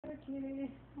Poor kitty.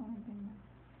 Oh my goodness.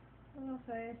 Little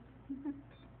face.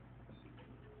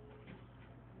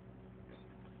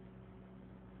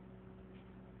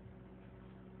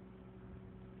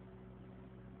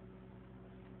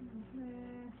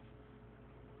 Okay.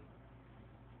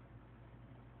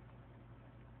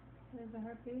 There's a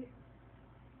heartbeat.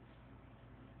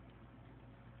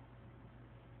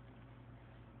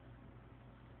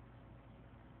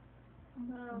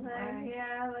 Oh, leg,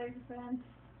 yeah, legs bent.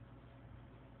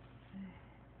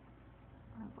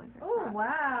 Oh,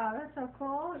 wow, that's so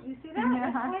cool. You see that?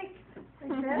 Yeah. It's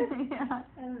like this. Yeah.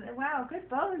 And wow, good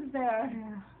bones there.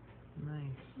 Yeah.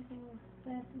 Nice. Little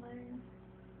bent legs.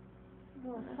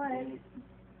 Little foot.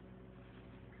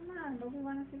 Come on, but we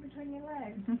want to see between your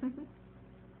legs.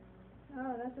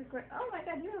 Oh, that's a great. Oh my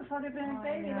God, you have a photogenic Oh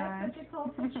baby. my That's such a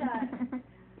cool foot shot.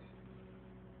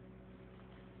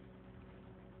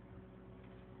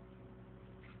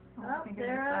 Oh,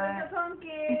 there is a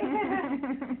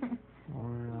punky.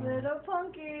 Wow. Little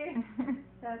punky.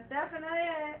 That's definitely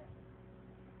it.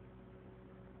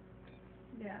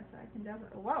 Yes, I can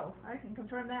definitely. Whoa, I can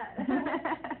confirm that.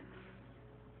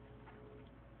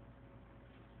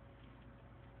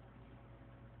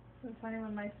 It was funny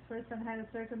when my first son had a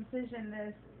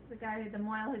circumcision. The guy, the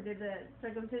mohel who did the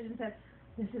circumcision, said,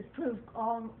 "This is proof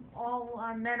all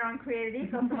our men aren't created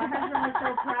equal." So my husband was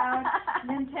so proud. And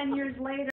then 10 years later.